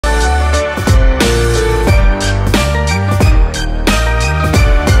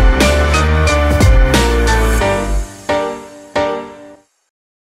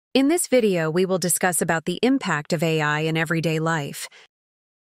In this video, we will discuss about the impact of AI in everyday life.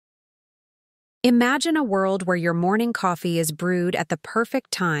 Imagine a world where your morning coffee is brewed at the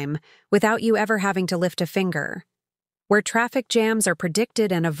perfect time without you ever having to lift a finger, where traffic jams are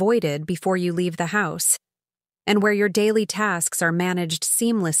predicted and avoided before you leave the house, and where your daily tasks are managed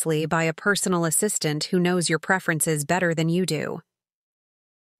seamlessly by a personal assistant who knows your preferences better than you do.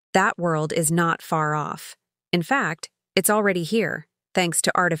 That world is not far off. In fact, it's already here, thanks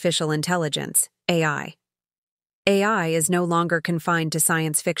to artificial intelligence, AI. AI is no longer confined to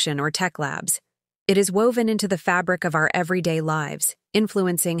science fiction or tech labs. It is woven into the fabric of our everyday lives,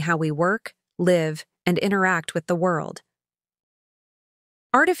 influencing how we work, live, and interact with the world.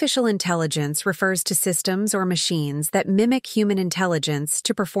 Artificial intelligence refers to systems or machines that mimic human intelligence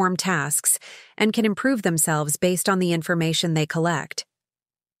to perform tasks and can improve themselves based on the information they collect.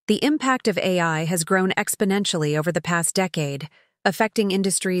 The impact of AI has grown exponentially over the past decade, affecting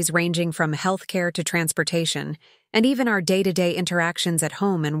industries ranging from healthcare to transportation, and even our day-to-day interactions at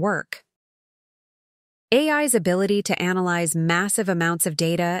home and work. AI's ability to analyze massive amounts of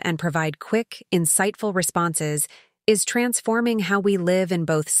data and provide quick, insightful responses is transforming how we live in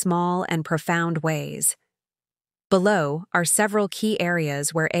both small and profound ways. Below are several key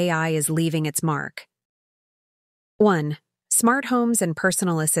areas where AI is leaving its mark. 1. Smart homes and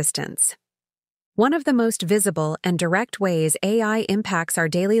personal assistants. One of the most visible and direct ways AI impacts our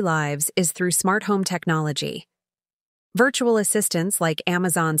daily lives is through smart home technology. Virtual assistants like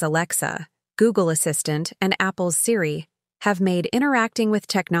Amazon's Alexa, Google Assistant, and Apple's Siri have made interacting with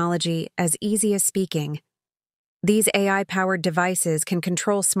technology as easy as speaking. These AI-powered devices can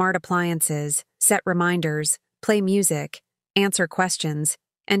control smart appliances, set reminders, play music, answer questions,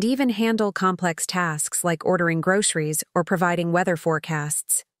 and even handle complex tasks like ordering groceries or providing weather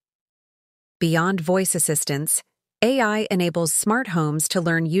forecasts. Beyond voice assistants, AI enables smart homes to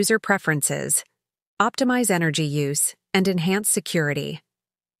learn user preferences, optimize energy use, and enhance security.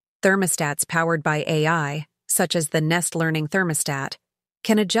 Thermostats powered by AI, such as the Nest Learning Thermostat,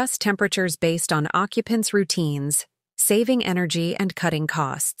 can adjust temperatures based on occupants' routines, saving energy and cutting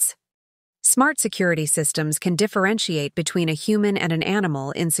costs. Smart security systems can differentiate between a human and an animal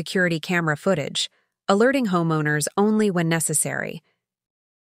in security camera footage, alerting homeowners only when necessary.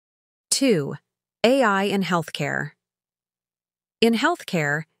 2. AI in healthcare. In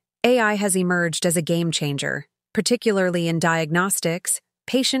healthcare, AI has emerged as a game changer, particularly in diagnostics,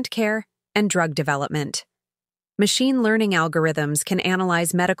 patient care, and drug development. Machine learning algorithms can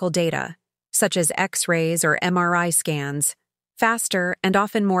analyze medical data, such as X-rays or MRI scans, faster and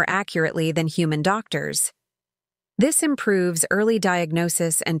often more accurately than human doctors. This improves early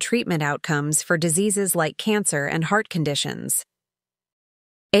diagnosis and treatment outcomes for diseases like cancer and heart conditions.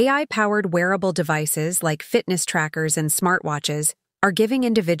 AI-powered wearable devices like fitness trackers and smartwatches are giving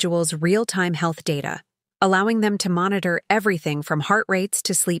individuals real-time health data, allowing them to monitor everything from heart rates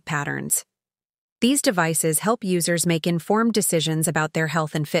to sleep patterns. These devices help users make informed decisions about their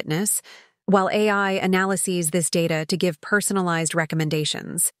health and fitness, while AI analyzes this data to give personalized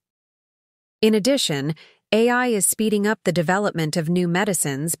recommendations. In addition, AI is speeding up the development of new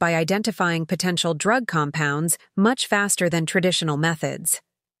medicines by identifying potential drug compounds much faster than traditional methods.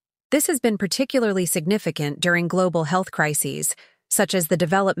 This has been particularly significant during global health crises, such as the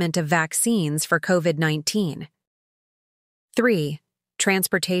development of vaccines for COVID-19. 3.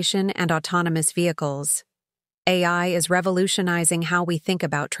 Transportation and autonomous vehicles. AI is revolutionizing how we think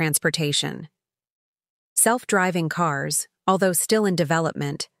about transportation. Self-driving cars, although still in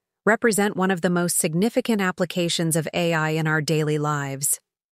development, represent one of the most significant applications of AI in our daily lives.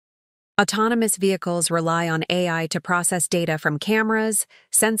 Autonomous vehicles rely on AI to process data from cameras,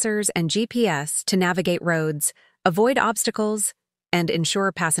 sensors, and GPS to navigate roads, avoid obstacles, and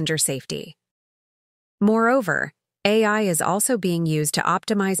ensure passenger safety. Moreover, AI is also being used to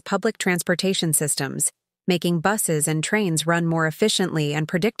optimize public transportation systems, making buses and trains run more efficiently and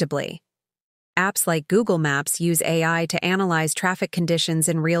predictably. Apps like Google Maps use AI to analyze traffic conditions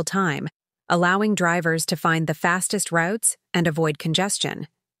in real time, allowing drivers to find the fastest routes and avoid congestion.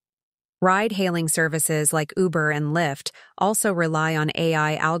 Ride-hailing services like Uber and Lyft also rely on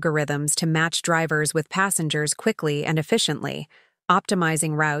AI algorithms to match drivers with passengers quickly and efficiently,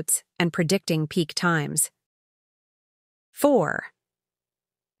 optimizing routes and predicting peak times. 4.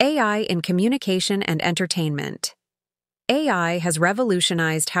 AI in communication and entertainment. AI has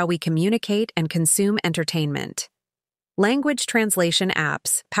revolutionized how we communicate and consume entertainment. Language translation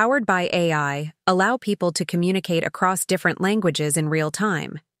apps, powered by AI, allow people to communicate across different languages in real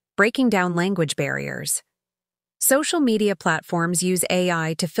time, breaking down language barriers. Social media platforms use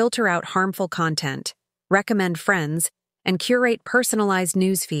AI to filter out harmful content, recommend friends, and curate personalized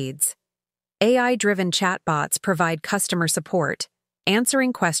news feeds. AI-driven chatbots provide customer support,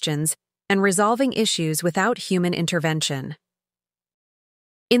 answering questions, and resolving issues without human intervention.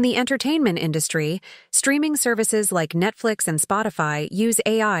 In the entertainment industry, streaming services like Netflix and Spotify use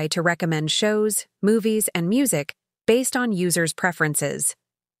AI to recommend shows, movies, and music based on users' preferences.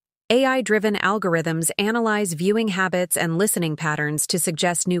 AI-driven algorithms analyze viewing habits and listening patterns to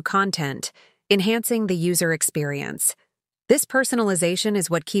suggest new content, enhancing the user experience. This personalization is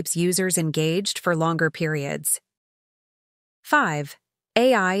what keeps users engaged for longer periods. 5.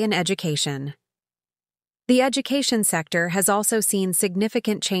 AI in education. The education sector has also seen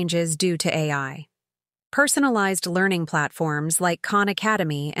significant changes due to AI. Personalized learning platforms like Khan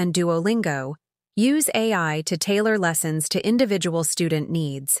Academy and Duolingo use AI to tailor lessons to individual student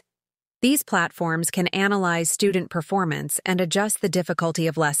needs. These platforms can analyze student performance and adjust the difficulty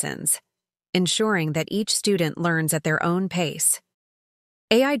of lessons, ensuring that each student learns at their own pace.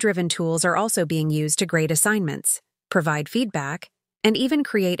 AI-driven tools are also being used to grade assignments, provide feedback, and even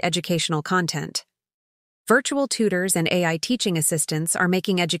create educational content. Virtual tutors and AI teaching assistants are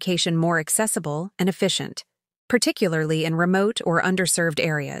making education more accessible and efficient, particularly in remote or underserved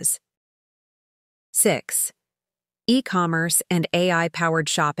areas. 6. E-commerce and AI-powered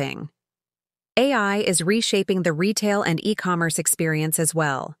shopping. AI is reshaping the retail and e-commerce experience as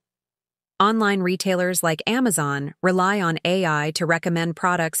well. Online retailers like Amazon rely on AI to recommend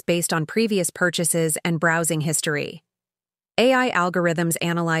products based on previous purchases and browsing history. AI algorithms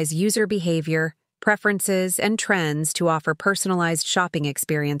analyze user behavior, preferences, and trends to offer personalized shopping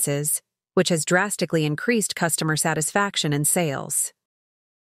experiences, which has drastically increased customer satisfaction and sales.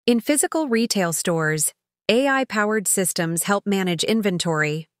 In physical retail stores, AI-powered systems help manage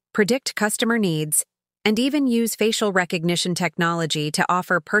inventory, predict customer needs, and even use facial recognition technology to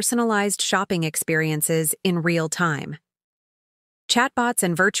offer personalized shopping experiences in real time. Chatbots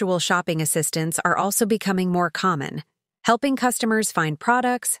and virtual shopping assistants are also becoming more common, helping customers find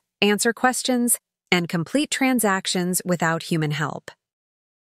products, answer questions, and complete transactions without human help.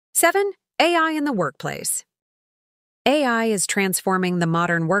 7. AI in the workplace. AI is transforming the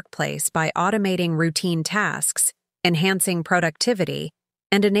modern workplace by automating routine tasks, enhancing productivity,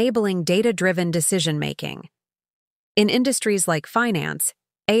 and enabling data-driven decision-making. In industries like finance,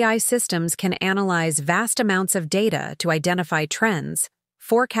 AI systems can analyze vast amounts of data to identify trends,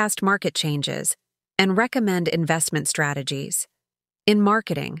 forecast market changes, and recommend investment strategies. In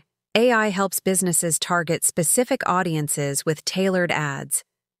marketing, AI helps businesses target specific audiences with tailored ads,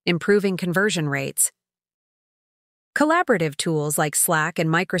 improving conversion rates. Collaborative tools like Slack and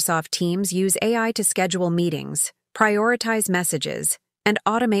Microsoft Teams use AI to schedule meetings, prioritize messages, and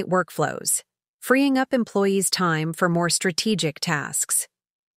automate workflows, freeing up employees' time for more strategic tasks.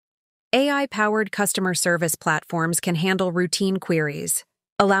 AI-powered customer service platforms can handle routine queries,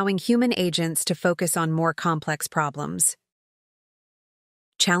 allowing human agents to focus on more complex problems.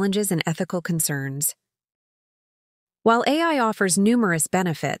 Challenges and ethical concerns. While AI offers numerous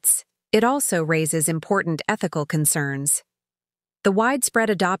benefits, it also raises important ethical concerns. The widespread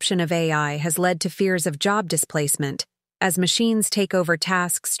adoption of AI has led to fears of job displacement, as machines take over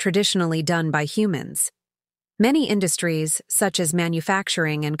tasks traditionally done by humans. Many industries, such as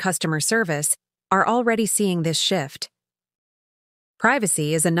manufacturing and customer service, are already seeing this shift.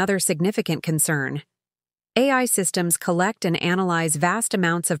 Privacy is another significant concern. AI systems collect and analyze vast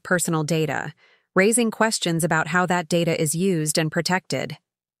amounts of personal data, raising questions about how that data is used and protected.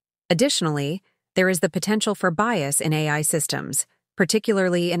 Additionally, there is the potential for bias in AI systems,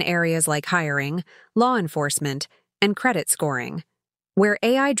 particularly in areas like hiring, law enforcement, and credit scoring, where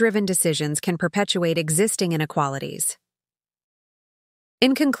AI-driven decisions can perpetuate existing inequalities.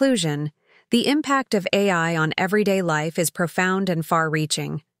 In conclusion, the impact of AI on everyday life is profound and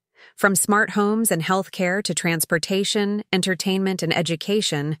far-reaching. From smart homes and healthcare to transportation, entertainment, and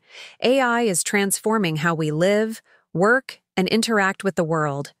education, AI is transforming how we live, work, and interact with the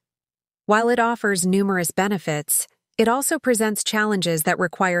world. While it offers numerous benefits, it also presents challenges that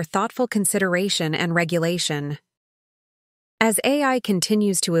require thoughtful consideration and regulation. As AI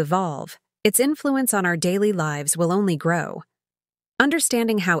continues to evolve, its influence on our daily lives will only grow.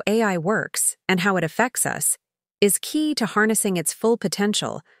 Understanding how AI works and how it affects us is key to harnessing its full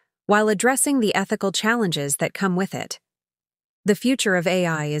potential while addressing the ethical challenges that come with it. The future of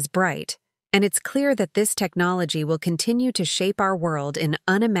AI is bright, and it's clear that this technology will continue to shape our world in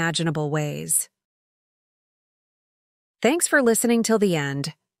unimaginable ways. Thanks for listening till the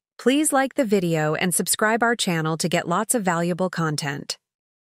end. Please like the video and subscribe our channel to get lots of valuable content.